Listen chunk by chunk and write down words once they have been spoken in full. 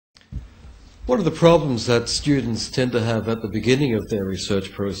One of the problems that students tend to have at the beginning of their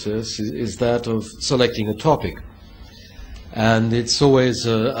research process is that of selecting a topic. And it's always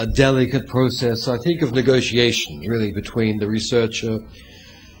a delicate process, I think, of negotiation, really, between the researcher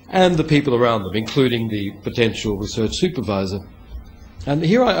and the people around them, including the potential research supervisor. And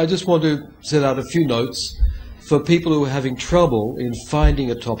here I just want to set out a few notes for people who are having trouble in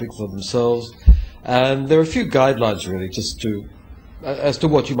finding a topic for themselves. And there are a few guidelines, really, as to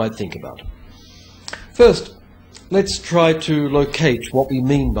what you might think about. First, let's try to locate what we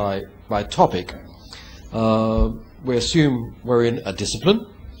mean by topic. We assume we're in a discipline,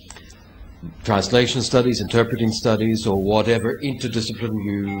 translation studies, interpreting studies, or whatever interdiscipline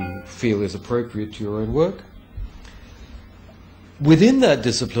you feel is appropriate to your own work. Within that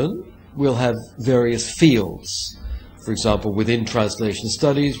discipline, we'll have various fields. For example, within translation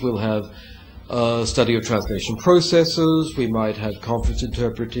studies, we'll have study of translation processes. We might have conference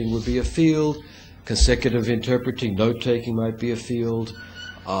interpreting would be a field. Consecutive interpreting, note-taking might be a field.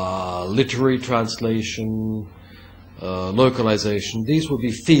 Literary translation, localization. These will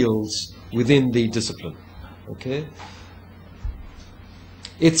be fields within the discipline. Okay?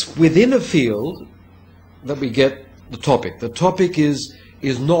 It's within a field that we get the topic. The topic is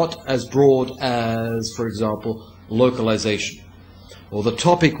not as broad as, for example, localization. Or the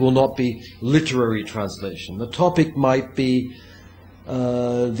topic will not be literary translation. The topic might be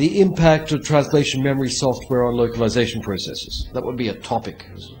the impact of translation memory software on localization processes. That would be a topic,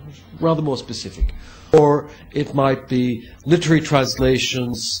 rather more specific. Or it might be literary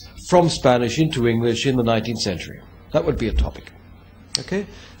translations from Spanish into English in the 19th century. That would be a topic. Okay?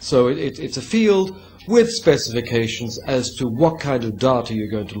 So it's a field with specifications as to what kind of data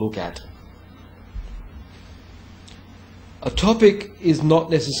you're going to look at. A topic is not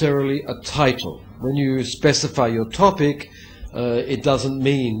necessarily a title. When you specify your topic, it doesn't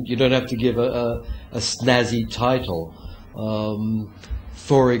mean you don't have to give a snazzy title.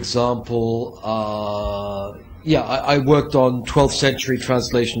 For example, I worked on 12th century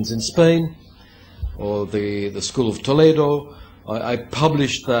translations in Spain, or the School of Toledo. I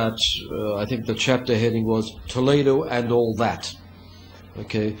published that, I think the chapter heading was Toledo and All That,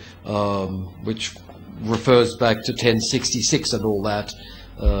 okay, which refers back to 1066 and all that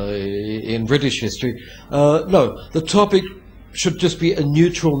in British history. No, the topic should just be a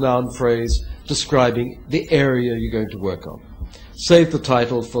neutral noun phrase describing the area you're going to work on. Save the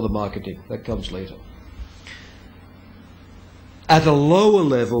title for the marketing. That comes later. At a lower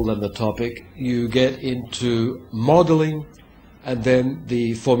level than the topic, you get into modeling and then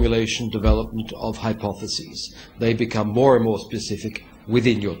the formulation, development of hypotheses. They become more and more specific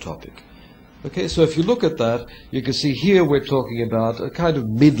within your topic. Okay, so if you look at that, you can see here we're talking about a kind of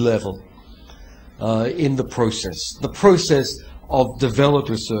mid-level in the process of developed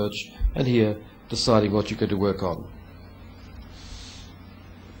research, and here deciding what you're going to work on.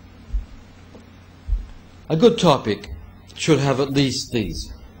 A good topic should have at least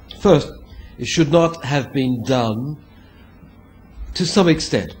these. First, it should not have been done to some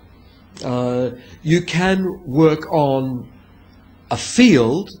extent. You can work on a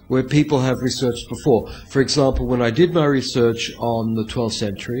field where people have researched before. For example, when I did my research on the 12th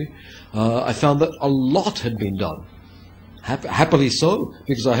century, I found that a lot had been done. Happily so,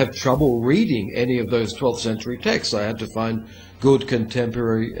 because I have trouble reading any of those 12th century texts. I had to find good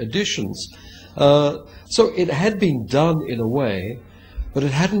contemporary editions. So it had been done in a way, but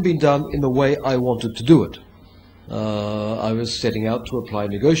it hadn't been done in the way I wanted to do it. I was setting out to apply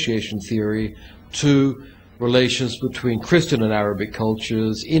negotiation theory to relations between Christian and Arabic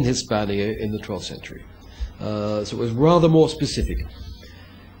cultures in Hispania in the 12th century. So it was rather more specific.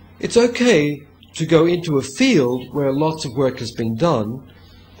 It's okay to go into a field where lots of work has been done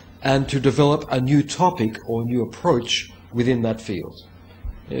and to develop a new topic or new approach within that field.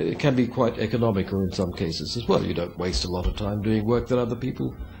 It can be quite economical in some cases as well. You don't waste a lot of time doing work that other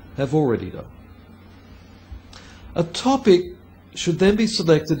people have already done. A topic should then be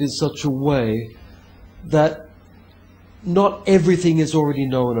selected in such a way that not everything is already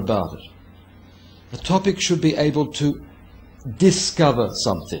known about it. A topic should be able to discover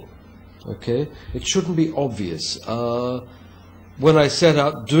something. Okay? It shouldn't be obvious. When I set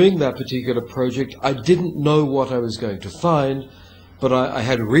out doing that particular project, I didn't know what I was going to find, but I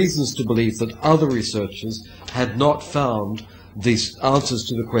had reasons to believe that other researchers had not found these answers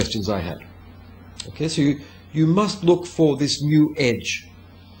to the questions I had. Okay, so you must look for this new edge.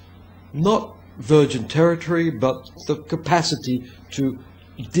 Not virgin territory, but the capacity to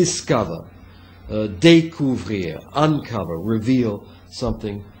discover, découvrir, uncover, reveal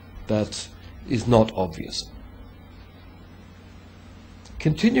something that is not obvious.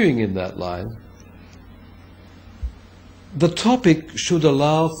 continuing in that line, the topic should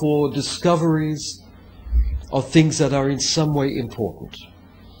allow for discoveries of things that are in some way important.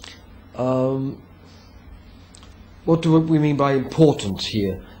 What do we mean by important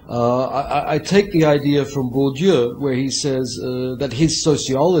here? I take the idea from Bourdieu, where he says that his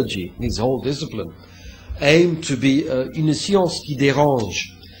sociology, his whole discipline, aimed to be une science qui dérange,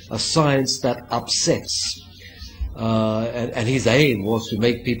 a science that upsets. And his aim was to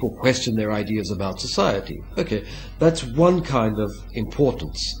make people question their ideas about society. Okay, that's one kind of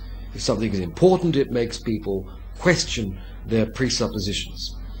importance. If something is important, it makes people question their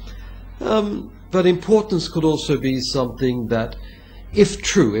presuppositions. But importance could also be something that, if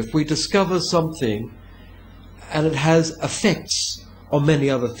true, if we discover something and it has effects on many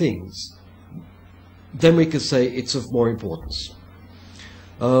other things, then we could say it's of more importance.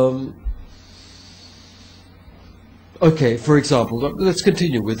 Okay, for example, let's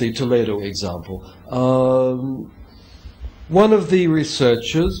continue with the Toledo example. One of the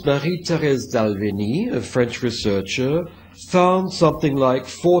researchers, Marie-Thérèse d'Alveny, a French researcher, found something like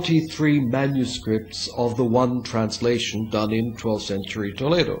 43 manuscripts of the one translation done in 12th century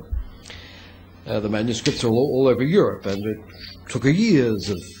Toledo. The manuscripts are all over Europe, and it took her years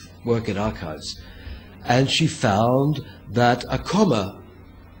of work in archives. And she found that a comma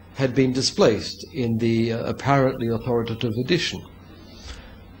had been displaced in the apparently authoritative edition.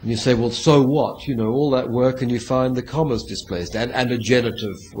 And you say, well, so what? You know, all that work and you find the commas displaced, and a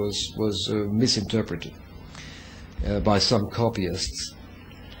genitive was misinterpreted by some copyists.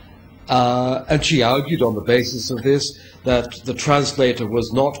 And she argued on the basis of this that the translator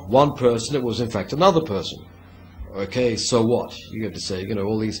was not one person, it was in fact another person. Okay, so what? You have to say, you know,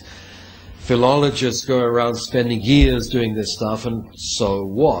 all these philologists go around spending years doing this stuff, and so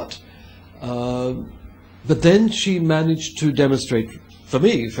what? But then she managed to demonstrate, for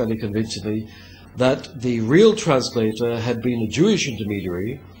me, fairly convincingly, that the real translator had been a Jewish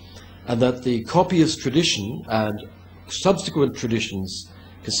intermediary, and that the copyist tradition and subsequent traditions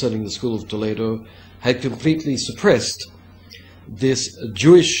concerning the School of Toledo had completely suppressed this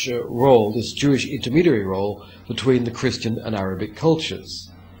Jewish role, this Jewish intermediary role between the Christian and Arabic cultures.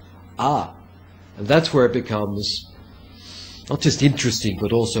 And that's where it becomes not just interesting,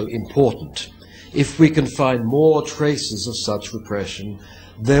 but also important. If we can find more traces of such repression,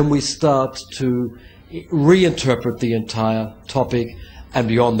 then we start to reinterpret the entire topic, and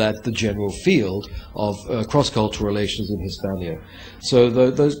beyond that, the general field of cross-cultural relations in Hispania. So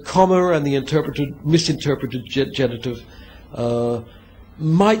those comma and the misinterpreted genitive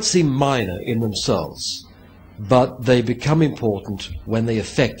might seem minor in themselves, but they become important when they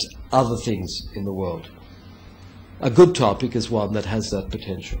affect other things in the world. A good topic is one that has that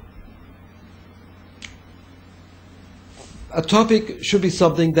potential. A topic should be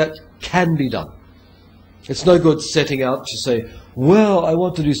something that can be done. It's no good setting out to say, well, I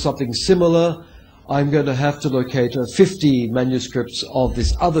want to do something similar. I'm going to have to locate 50 manuscripts of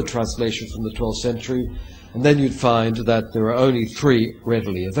this other translation from the 12th century, and then you'd find that there are only 3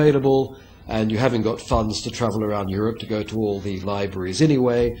 readily available, and you haven't got funds to travel around Europe to go to all the libraries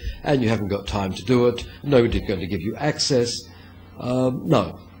anyway, and you haven't got time to do it. Nobody's going to give you access.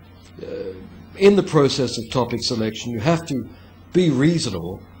 No. In the process of topic selection, you have to be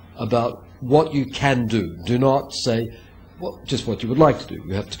reasonable about what you can do. Do not say, well, just what you would like to do.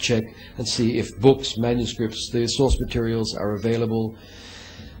 You have to check and see if books, manuscripts, the source materials are available.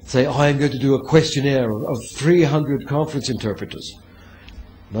 Say, oh, I'm going to do a questionnaire of 300 conference interpreters.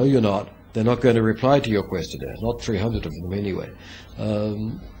 No, you're not. They're not going to reply to your questionnaire, not 300 of them anyway.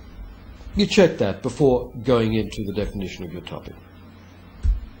 You check that before going into the definition of your topic.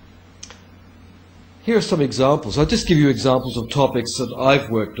 Here are some examples. I'll just give you examples of topics that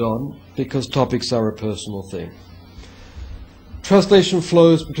I've worked on, because topics are a personal thing. Translation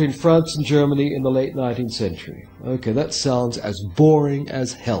flows between France and Germany in the late 19th century. Okay, that sounds as boring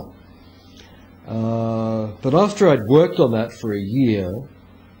as hell. But after I'd worked on that for a year,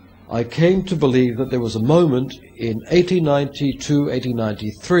 I came to believe that there was a moment in 1892,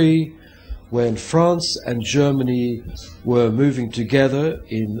 1893, when France and Germany were moving together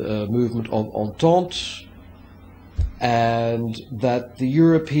in a movement of entente, and that the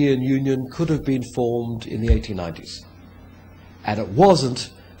European Union could have been formed in the 1890s. And it wasn't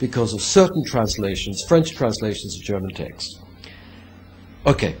because of certain translations, French translations of German texts.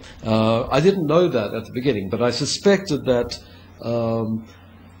 Okay, I didn't know that at the beginning, but I suspected that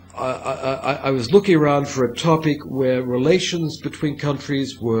I was looking around for a topic where relations between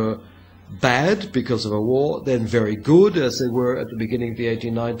countries were bad because of a war, then very good as they were at the beginning of the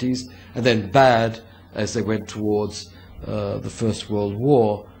 1890s, and then bad as they went towards the First World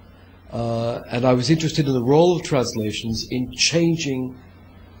War, and I was interested in the role of translations in changing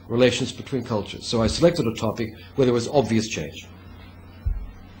relations between cultures. So I selected a topic where there was obvious change.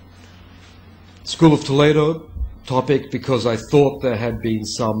 School of Toledo topic, because I thought there had been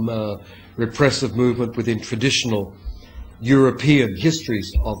some repressive movement within traditional European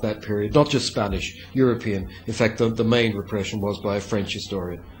histories of that period, not just Spanish, European. In fact, the main repression was by a French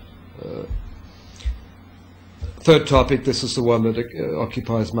historian. Third topic, this is the one that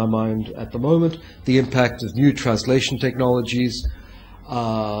occupies my mind at the moment, the impact of new translation technologies.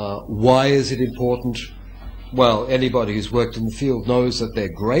 Why is it important? Well, anybody who's worked in the field knows that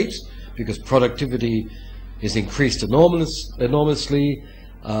they're great, because productivity is increased enormously.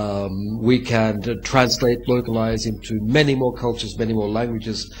 We can translate, localize into many more cultures, many more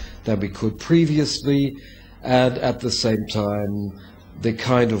languages than we could previously, and at the same time, the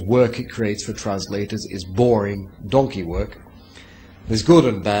kind of work it creates for translators is boring donkey work. There's good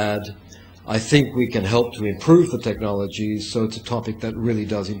and bad. I think we can help to improve the technology, so it's a topic that really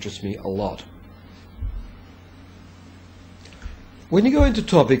does interest me a lot. When you go into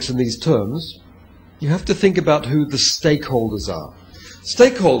topics in these terms, you have to think about who the stakeholders are.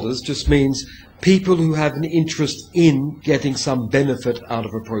 Stakeholders just means people who have an interest in getting some benefit out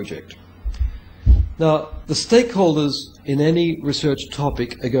of a project. Now, the stakeholders in any research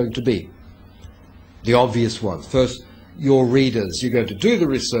topic are going to be the obvious ones. First, your readers. You're going to do the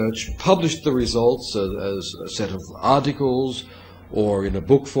research, publish the results as a set of articles or in a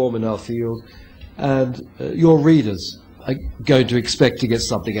book form in our field, and your readers are going to expect to get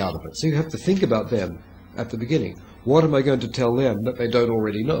something out of it. So you have to think about them at the beginning. What am I going to tell them that they don't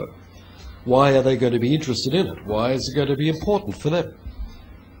already know? Why are they going to be interested in it? Why is it going to be important for them?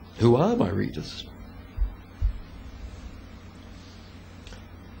 Who are my readers?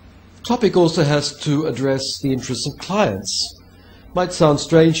 Topic also has to address the interests of clients. Might sound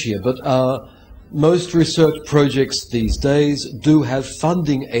strange here, but most research projects these days do have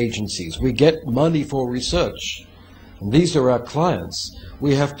funding agencies. We get money for research, and these are our clients.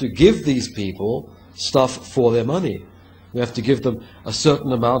 We have to give these people stuff for their money. We have to give them a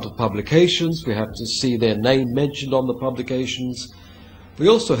certain amount of publications. We have to see their name mentioned on the publications. We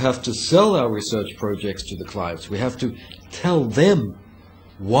also have to sell our research projects to the clients. We have to tell them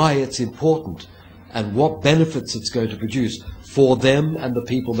why it's important and what benefits it's going to produce for them and the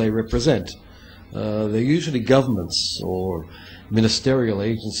people they represent. They're usually governments or ministerial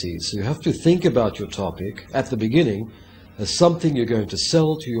agencies. So you have to think about your topic at the beginning as something you're going to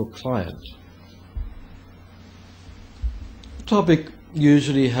sell to your client. The topic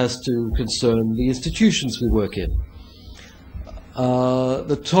usually has to concern the institutions we work in. A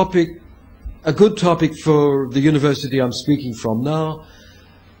good topic for the university I'm speaking from now,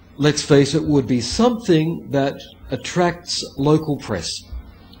 let's face it, would be something that attracts local press.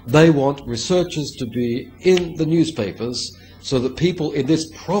 They want researchers to be in the newspapers so that people in this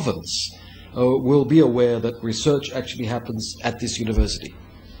province will be aware that research actually happens at this university.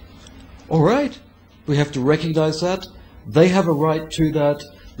 All right, we have to recognize that. They have a right to that.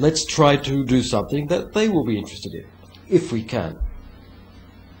 Let's try to do something that they will be interested in, if we can.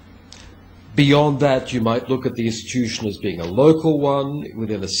 Beyond that, you might look at the institution as being a local one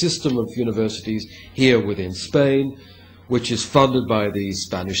within a system of universities here within Spain, which is funded by the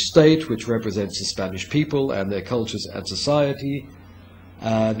Spanish state, which represents the Spanish people and their cultures and society.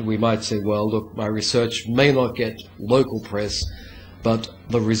 And we might say, well, look, my research may not get local press, but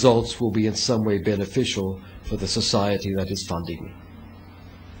the results will be in some way beneficial for the society that is funding me.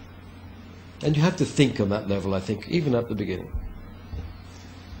 And you have to think on that level, I think, even at the beginning.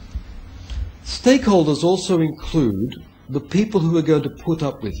 Stakeholders also include the people who are going to put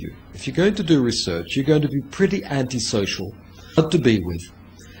up with you. If you're going to do research, you're going to be pretty antisocial, hard to be with.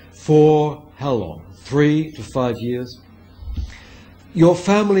 For how long? 3 to 5 years? Your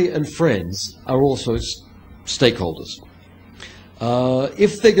family and friends are also stakeholders.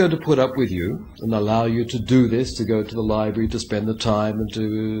 If they're going to put up with you and allow you to do this, to go to the library, to spend the time, and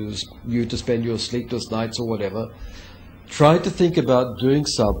to spend your sleepless nights or whatever, try to think about doing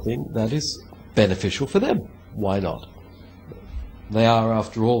something that is beneficial for them. Why not? They are,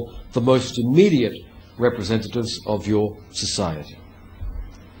 after all, the most immediate representatives of your society.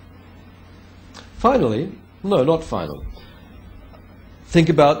 Finally, no, not finally, think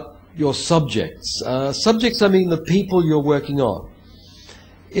about your subjects. Subjects, I mean the people you're working on.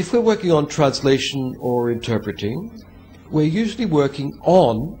 If we're working on translation or interpreting, we're usually working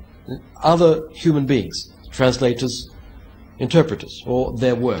on other human beings, translators, interpreters, or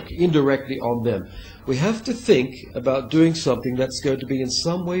their work, indirectly on them. We have to think about doing something that's going to be in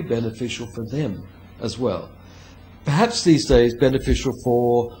some way beneficial for them as well. perhaps these days beneficial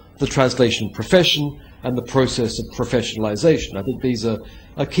for the translation profession and the process of professionalization. I think these are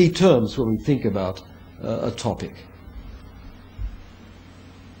key terms when we think about a topic.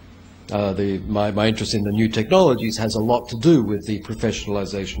 My interest in the new technologies has a lot to do with the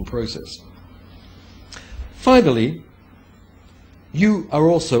professionalization process. Finally, you are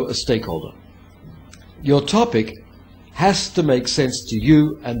also a stakeholder. Your topic has to make sense to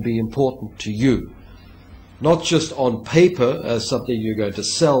you and be important to you, not just on paper as something you're going to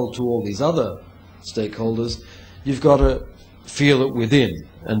sell to all these other stakeholders. You've got to feel it within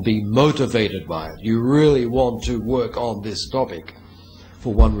and be motivated by it. You really want to work on this topic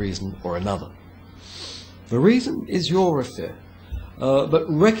for one reason or another. The reason is your affair, but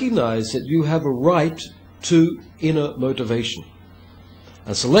recognize that you have a right to inner motivation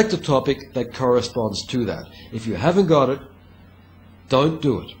and select a topic that corresponds to that. If you haven't got it, don't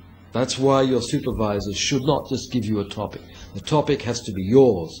do it. That's why your supervisors should not just give you a topic. The topic has to be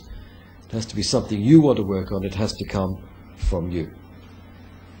yours. It has to be something you want to work on. It has to come from you.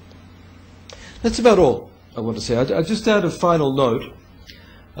 That's about all I want to say. I just add a final note,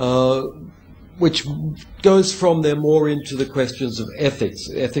 which goes from there more into the questions of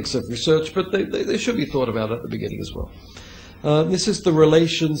ethics of research, but they should be thought about at the beginning as well. This is the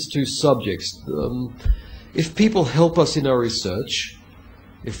relations to subjects. If people help us in our research,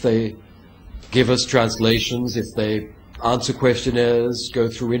 if they give us translations, if they answer questionnaires, go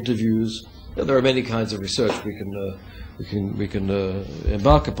through interviews, there are many kinds of research we can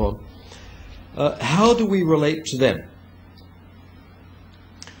embark upon. How do we relate to them?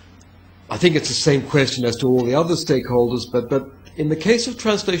 I think it's the same question as to all the other stakeholders, but in the case of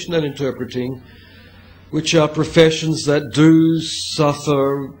translation and interpreting, which are professions that do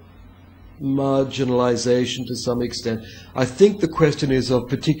suffer marginalization to some extent, I think the question is of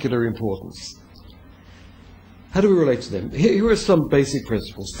particular importance. How do we relate to them? Here are some basic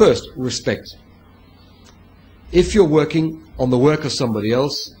principles. First, respect. If you're working on the work of somebody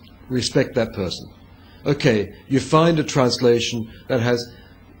else, respect that person. Okay, you find a translation that has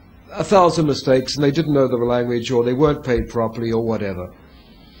 1,000 mistakes and they didn't know the language or they weren't paid properly or whatever.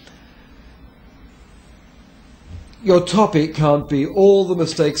 Your topic can't be all the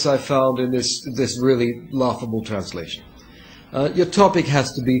mistakes I found in this really laughable translation. Your topic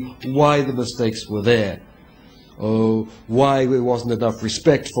has to be why the mistakes were there. Oh, why there wasn't enough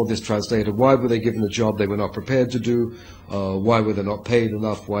respect for this translator. Why were they given a job they were not prepared to do? Why were they not paid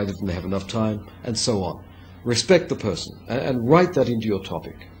enough? Why didn't they have enough time? And so on. Respect the person and write that into your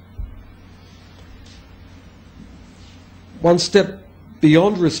topic. One step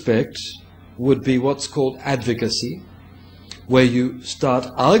beyond respect would be what's called advocacy, where you start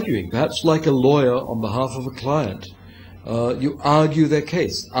arguing, perhaps like a lawyer on behalf of a client. You argue their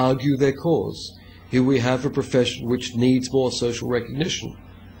case, argue their cause. Here we have a profession which needs more social recognition.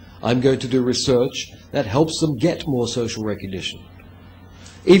 I'm going to do research that helps them get more social recognition.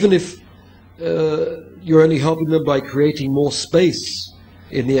 Even if you're only helping them by creating more space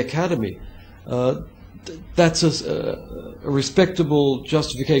in the academy, that's a respectable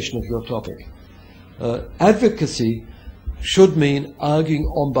justification of your topic. Advocacy should mean arguing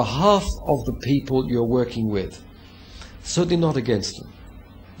on behalf of the people you're working with, certainly not against them.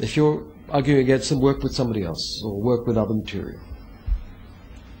 If you're arguing against them, work with somebody else or work with other material.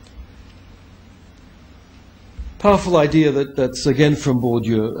 Powerful idea that's again from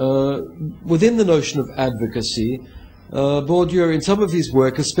Bourdieu. Within the notion of advocacy, Bourdieu, in some of his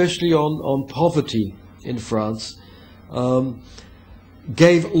work, especially on poverty in France,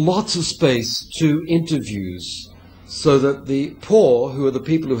 gave lots of space to interviews so that the poor, who are the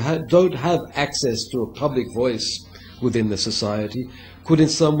people who don't have access to a public voice within the society, could in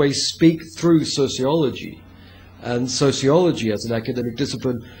some way speak through sociology. And sociology as an academic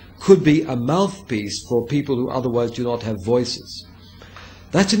discipline could be a mouthpiece for people who otherwise do not have voices.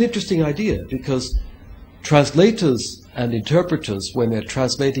 That's an interesting idea, because translators and interpreters, when they're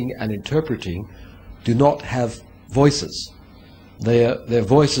translating and interpreting, do not have voices. Their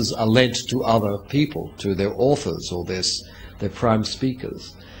voices are lent to other people, to their authors or their prime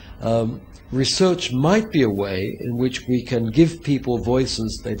speakers. Research might be a way in which we can give people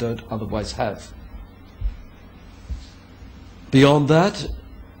voices they don't otherwise have. Beyond that,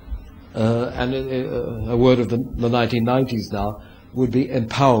 and a word of the 1990s now, would be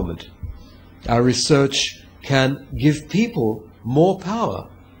empowerment. Our research can give people more power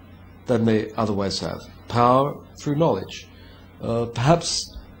than they otherwise have. Power through knowledge.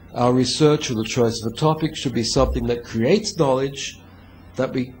 Perhaps our research or the choice of a topic should be something that creates knowledge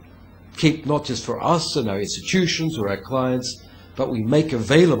that we keep not just for us and our institutions or our clients, but we make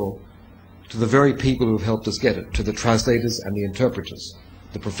available to the very people who have helped us get it, to the translators and the interpreters,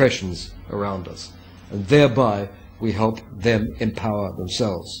 the professions around us. And thereby we help them empower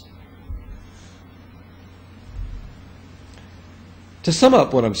themselves. To sum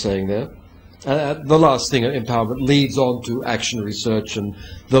up what I'm saying there, the last thing, empowerment, leads on to action research, and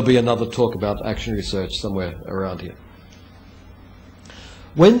there'll be another talk about action research somewhere around here.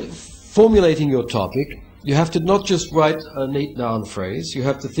 When formulating your topic, you have to not just write a neat noun phrase, you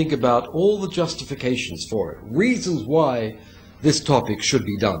have to think about all the justifications for it, reasons why this topic should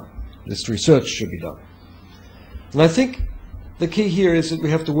be done, this research should be done. And I think the key here is that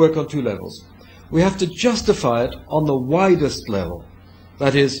we have to work on two levels. We have to justify it on the widest level.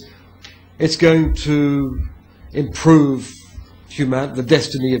 That is, it's going to improve the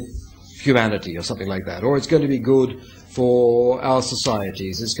destiny of humanity or something like that, or it's going to be good for our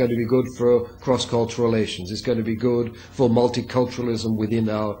societies, it's going to be good for cross-cultural relations, it's going to be good for multiculturalism within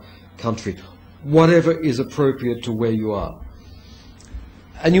our country, whatever is appropriate to where you are.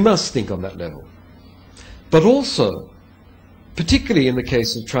 And you must think on that level. But also, particularly in the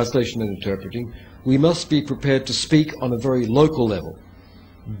case of translation and interpreting, we must be prepared to speak on a very local level.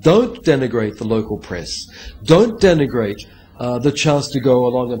 Don't denigrate the local press. Don't denigrate the chance to go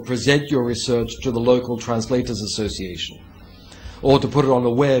along and present your research to the local Translators Association, or to put it on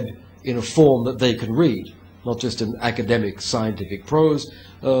the web in a form that they can read, not just in academic scientific prose,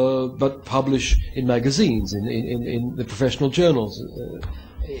 but publish in magazines, in the professional journals,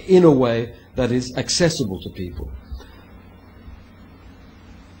 in a way that is accessible to people.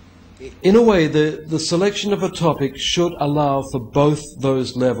 In a way, the selection of a topic should allow for both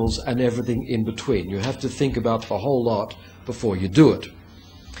those levels and everything in between. You have to think about the whole lot before you do it.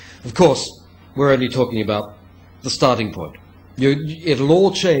 Of course, we're only talking about the starting point. It'll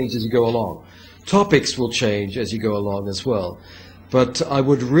all change as you go along. Topics will change as you go along as well. But I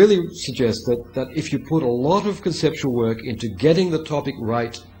would really suggest that if you put a lot of conceptual work into getting the topic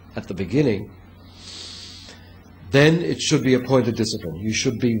right at the beginning, then it should be a point of discipline. You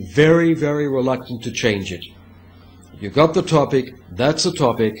should be very, very reluctant to change it. You got the topic, that's the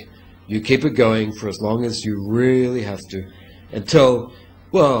topic, you keep it going for as long as you really have to, until,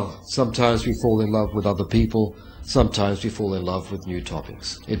 well, sometimes we fall in love with other people, sometimes we fall in love with new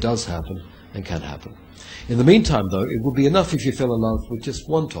topics. It does happen and can happen. In the meantime, though, it would be enough if you fell in love with just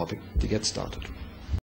one topic to get started.